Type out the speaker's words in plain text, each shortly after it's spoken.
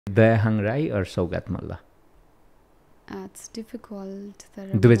Dayahang Rai or Saugat Malla? It's difficult.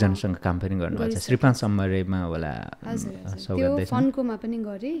 दुवैजनासँग काम पनि गर्नुभएको छ श्रीपान सम्मरेमा होला त्यो फनकोमा पनि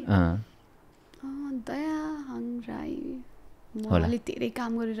गरे दयाहाङ राई म अलि धेरै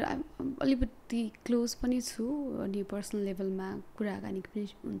काम गरेर अलिकति क्लोज पनि छु अनि पर्सनल लेभलमा कुराकानी पनि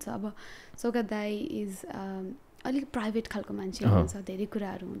हुन्छ अब सौगात दाई इज अलिक प्राइभेट खालको मान्छे हुन्छ धेरै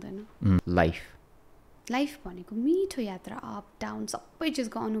कुराहरू हुँदैन लाइफ भनेको मिठो यात्रा अप डाउन सबै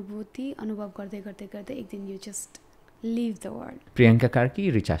चिजको अनुभव गर्दै गर्दै गर्दै एक दिन you just leave the world Priyanka Karki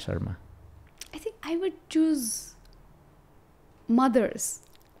Richa Sharma I think I would choose mothers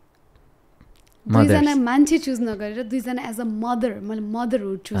दुईजना मान्छे चुज नगरेर दुईजना एज अ मदर मैले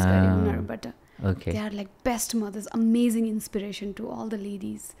मदरहुड चुज गरेँ उनीहरूबाट they are like best mothers amazing inspiration to all the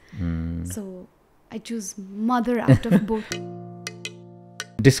ladies so I choose mother out of both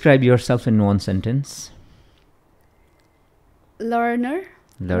Describe yourself in one sentence. Learner.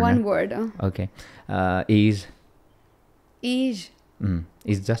 One word. Okay. Age.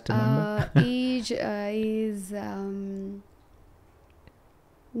 Is just a number? Age is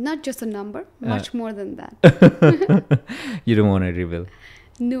not just a number, much more than that. You don't want to reveal?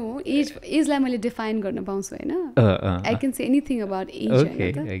 No, age like मैले define गर्न पाउँछु हैन. I can say anything about age.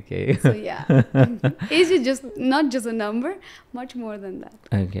 Okay. So yeah, age is not just a number, much more than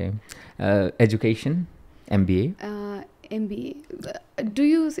that. Okay. Education, MBA. MBA. Do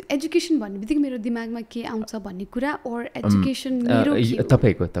you education भन्ने बित्तिकै मेरो दिमागमा के आउँछ भन्ने कुरा or education मेरो के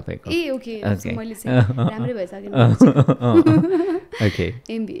तपाईको ए ओके मैले चाहिँ राम्रै भइसक्यो. Okay.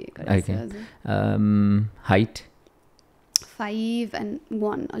 MBA. Okay. Height. 5 and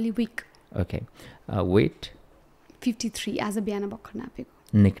 1 अलि weak. Okay. Weight. 53 as a बिहान भर्खर नापेको.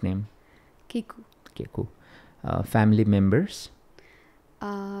 Nickname. Keku. Family members.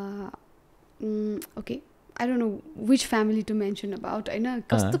 Okay. I don't know which family to mention about. हैन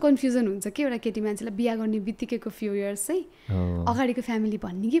कस्तो कन्फ्युजन हुन्छ के एउटा केटी मान्छेलाई बिहा गर्ने बित्तिकैको फ्यु इयर्स चाहिँ अगाडिको फ्यामिली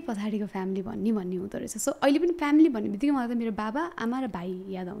भन्ने कि पछाडिको फ्यामिली भन्ने हुँदो रहेछ. सो अहिले पनि फ्यामिली भन्ने बित्तिकै मलाई त मेरो बाबा आमा र भाइ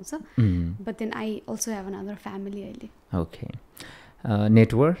याद आउँछ. But then I also have another family अहिले. Okay.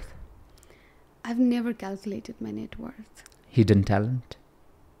 Net worth? I've never calculated my net worth. Hidden talent?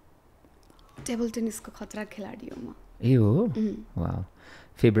 Table टेनिसको खतरा खेलाडी हो म. ए हो? Wow.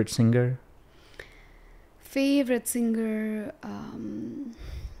 Favorite singer? Favorite singer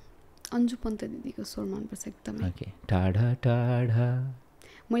Anju Pant दिदीको स्वर मनपर्छ एकदमै. Okay. टाढा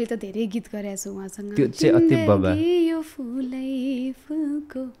मैले त धेरै गीत गरेको छु उहाँसँग. त्यो चाहिँ अति बबा. यो फुलै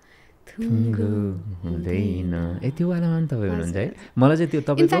फुलको थुङ्गो हुँदैन. ए त्यो वालामा पनि तपाईँ हुनुहुन्छ है? मलाई चाहिँ त्यो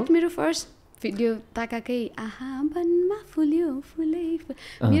तपाईँको इनफ्याक्ट मेरो फर्स्ट भिडियो ताकाकै आहा वनमा फुल्यो फुलै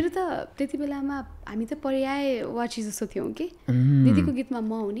मेरो त त्यति बेलामा हामी त पर्याय वाची जस्तो थियौँ कि दिदीको गीतमा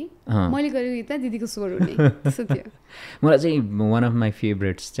म हुने मैले गरेको गीतमा दिदीको स्वर हुने त्यस्तो थियो. मलाई चाहिँ वान अफ माई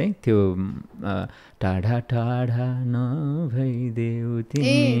फेभरेट्स चाहिँ त्यो टाढा नभइदेऊ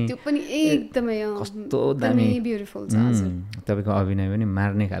तिमी. त्यो पनि एकदमै कस्तो दामी ब्युटिफुल छ. हजुर तपाईँको अभिनय पनि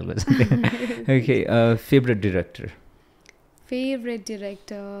मार्ने खालको छ. Okay. Favourite director? Favorite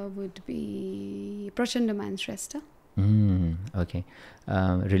director would be Prachandaman Shrestha. Okay.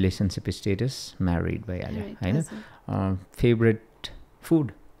 Relationship status? Married by Ali. Favorite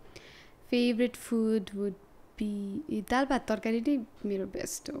food? Favorite food would be dal bhat tarkari नै मेरो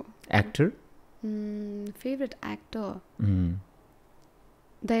best हो. Actor? Favorite actor?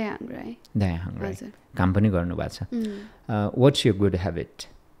 Dayahang Rai. Dayahang Rai. काम पनि गर्नु भएको छ. What's your good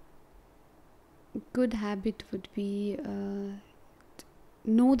habit? Good habit would be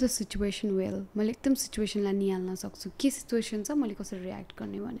know the situation well. मैले एकदम सिचुएसनलाई निहाल्न सक्छु के सिचुएसन छ मैले कसरी रियाक्ट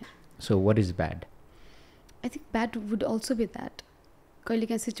गर्ने भनेर. So what is bad? I think bad would also be that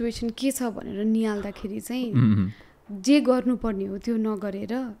कहिलेकाहीँ सिचुएसन के छ भनेर निहाल्दाखेरि चाहिँ जे गर्नुपर्ने हो त्यो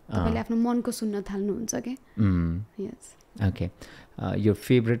नगरेर तपाईँले आफ्नो मनको सुन्न थाल्नुहुन्छ के. Yes. Okay. Your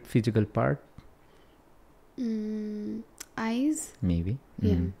favorite physical part? Eyes. Maybe.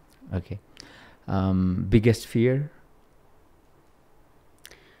 Yeah. Okay. Biggest fear?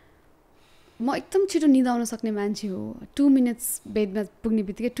 म एकदम छिटो निदाउन सक्ने मान्छे हो. 2 minutes बेडमा पुग्ने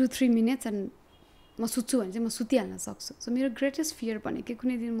बित्तिकै 2-3 minutes and म सुत्छु भने चाहिँ म सुतिहाल्न सक्छु. सो मेरो ग्रेटेस्ट फियर भनेको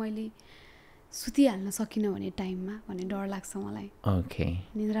कुनै दिन मैले सुतिहाल्न सकिनँ भने टाइममा भन्ने डर लाग्छ मलाई. ओके.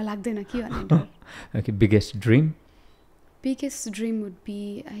 निद्रा लाग्दैन कि भन्ने डर. Okay. Biggest dream? Biggest dream would B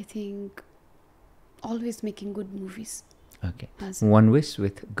I think always making good movies. Okay. One wish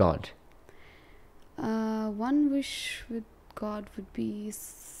with God? One wish with God would be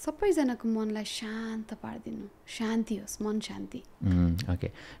सबैजनाको मनलाई शान्त पारिदिनु. शान्ति होस्, मन शान्ति.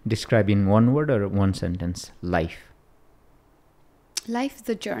 Okay. Describe in one word or one sentence life. Life is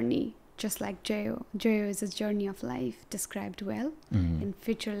a journey. just like Jayo is a journey of life described well in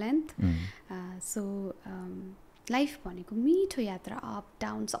feature length. So life भनेको मिठो यात्रा, up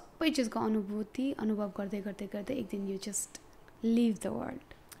down सबै चिजको अनुभव गर्दै गर्दै गर्दै एक दिन you just leave the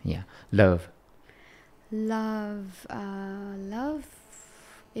world. Yeah. Love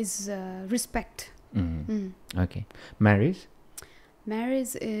is respect. Okay. Marriage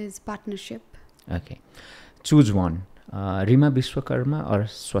is partnership. Okay. Choose one. Rima Vishwakarma or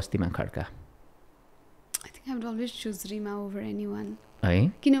Swastima Kharka? I think I would always choose Rima over anyone.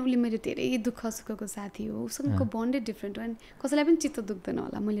 है किनभने मेरो धेरै दुःख सुखको साथी हो, उसँगको बन्डै डिफ्रेन्ट हो, अनि कसैलाई पनि चित्त दुख्दैन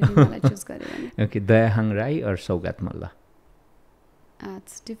होला मैले रिमालाई चुज गरेँ भने. ओके. दयाहाङ राई और सौगात मल्ल?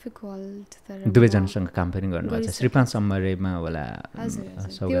 It's difficult. तर दुवैजनासँग काम पनि गर्नुभएको छ. श्रीपान सम्मरेमा होला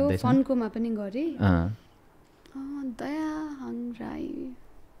सौगात दाइसँग फन्कोमा पनि गरेँ. दयाहाङ राई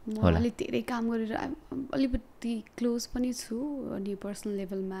म अलिक धेरै काम गरेर अलिकति क्लोज पनि छु अनि पर्सनल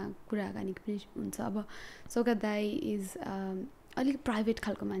लेभलमा कुराकानी पनि हुन्छ. अब सौगात दाई इज अलिक प्राइभेट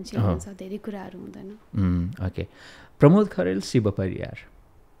खालको मान्छे हुन्छ, धेरै कुराहरू हुँदैन. ओके. प्रमोद खरेल शिव परियार?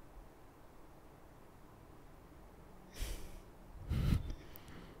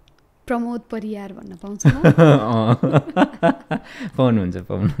 प्रमोद परियार भन्न पाउँछ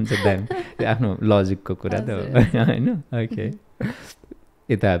पाउनुहुन्छ दाइ आफ्नो लजिकको कुरा त हो होइन. ओके.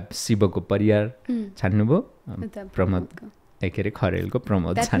 यता शिवको परियार छान्नुभयो, प्रमोद के अरे खरेलको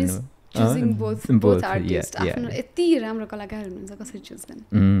प्रमोद छान्नुभयो. both artists. आफ्नो यति राम्रो कलाकार हुनुहुन्छ, कसरी चुज गर्ने?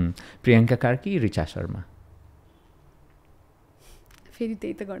 प्रियङ्का कार्की ऋचा शर्मा? फेरि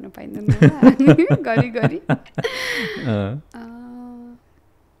त्यही त गर्न पाइँदैन गरी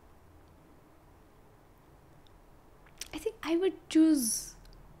I think I would choose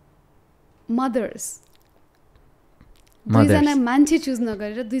mothers. दुईजना मान्छे चुज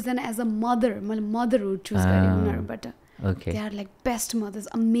नगरेर दुईजना एज अ मदर मैले मदरहुड चुज गरेँ उनीहरूबाट. Okay. They are like best mothers,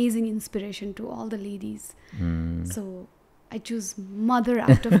 amazing inspiration to all the ladies. So I choose mother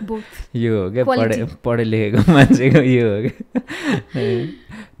out of both. यो हो क्या पढे लेखेको मान्छेको यो हो क्या.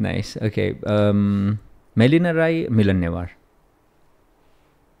 नाइस. ओके. मेलिना राई मिलन नेवार?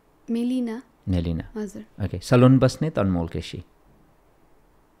 मेलिना. हजुर. Okay. Salon Basnet Anmol KC?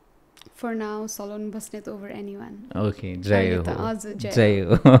 For now, Salon Basnet over anyone. Okay, जय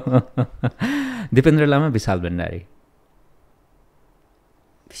हो. दिपेन्द्र लामा विशाल भण्डारी?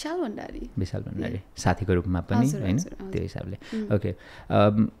 विशाल भण्डारी साथीको रूपमा पनि हैन त्यो हिसाबले. Okay.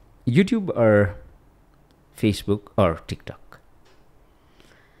 YouTube or Facebook or TikTok?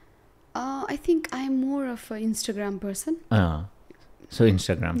 I think I am more of an Instagram person. So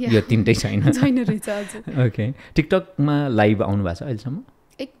Instagram यो तीनटै छैन रहेछ. हजुर. ओके. टिकटकमा लाइभ आउनु भएको छ अहिलेसम्म?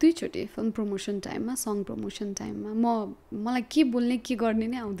 एक दुईचोटि फिल्म प्रमोसन टाइममा, सङ प्रमोसन टाइममा. मलाई के बोल्ने के गर्ने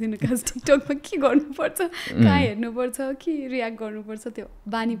नै आउँदैन. खास टिकटकमा के गर्नुपर्छ, कहाँ हेर्नुपर्छ, के रियाक्ट गर्नुपर्छ त्यो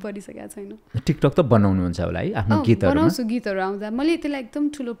बानी परिसकेको छैन. टिकटक त बनाउनुहुन्छ होला है आफ्नो गीतहरू? बनाउँछु. गीतहरू आउँदा मैले त्यसलाई एकदम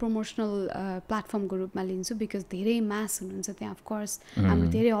ठुलो प्रमोसनल प्लेटफर्मको रूपमा लिन्छु बिकज धेरै मास हुनुहुन्छ त्यहाँ. अफकोर्स हाम्रो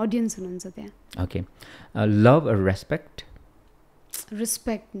धेरै अडियन्स हुनुहुन्छ त्यहाँ. Okay. Love or respect?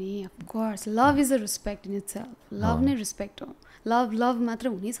 Respect नि of course. Love is a respect in itself. Love नै रेस्पेक्ट हो. लभ मात्र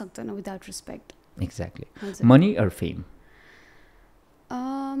हुनै सक्दैन without respect. Exactly. Money or fame?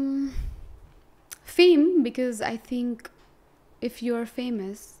 Fame because I think if you are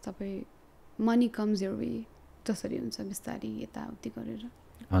famous तपाईँ मनी कम्स योर वे जसरी हुन्छ बिस्तारै यताउति गरेर.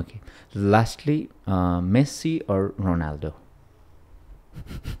 Okay. Lastly Messi or Ronaldo?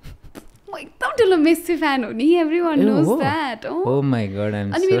 म एकदम ठुलो मेस्सी फ्यान हो नि. Everyone knows that. Oh my God I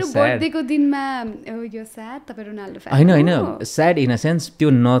am अनि सो मेरो सैड. बर्थडेको दिनमा यो स्याड तपाईँ रोनाल्डो फ्यान? हैन सैड इन अ सेन्स त्यो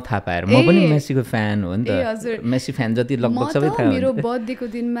नथा पाएर. म पनि मेस्सीको फ्यान हो नि त. मेस्सी फ्यान जति लगभग सबै थाहा हुन्छ. मेरो बर्थडेको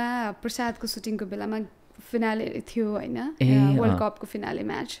दिनमा प्रसादको सुटिङको बेलामा फिनाले थियो हैन, वर्ल्ड कपको फिनाले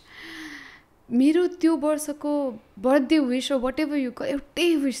म्याच. मेरो त्यो वर्षको birthday wish what ever you एउटै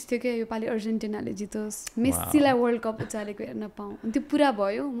विश थियो क्या योपालि अर्जेन्टिनाले जितोस्, मेस्सीलाई वर्ल्ड कप उचालेको हेर्न पाऊँ. अनि त्यो पुरा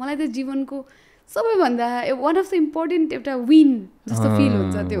भयो. मलाई त जीवनको सबैभन्दा वान अफ द इम्पोर्टेन्ट एउटा विन जस्तो फिल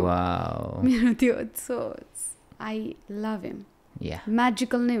हुन्छ त्यो मेरो त्यो. So I love him.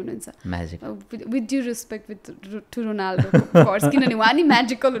 Magical नै हुनुहुन्छ. With due respect to Ronaldo of course, किनभने उहाँ नि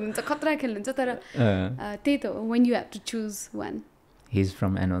म्याजिकल हुनुहुन्छ, खतरा खेल्नुहुन्छ. तर त्यही त हो, when you have to choose one. He is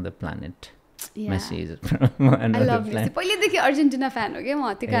from another planet. Messi is from another planet. पहिलेदेखि अर्जेन्टिना फ्यान हो क्या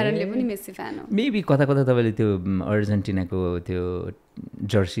म, त्यो कारणले पनि मेस्सी फ्यान हो. मेबी कता कता तपाईँले त्यो अर्जेन्टिनाको त्यो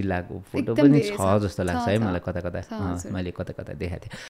जर्सी लगाएको फोटो पनि छ जस्तो लाग्छ है मलाई. कता कता मैले कता कता देखाएको थिएँ.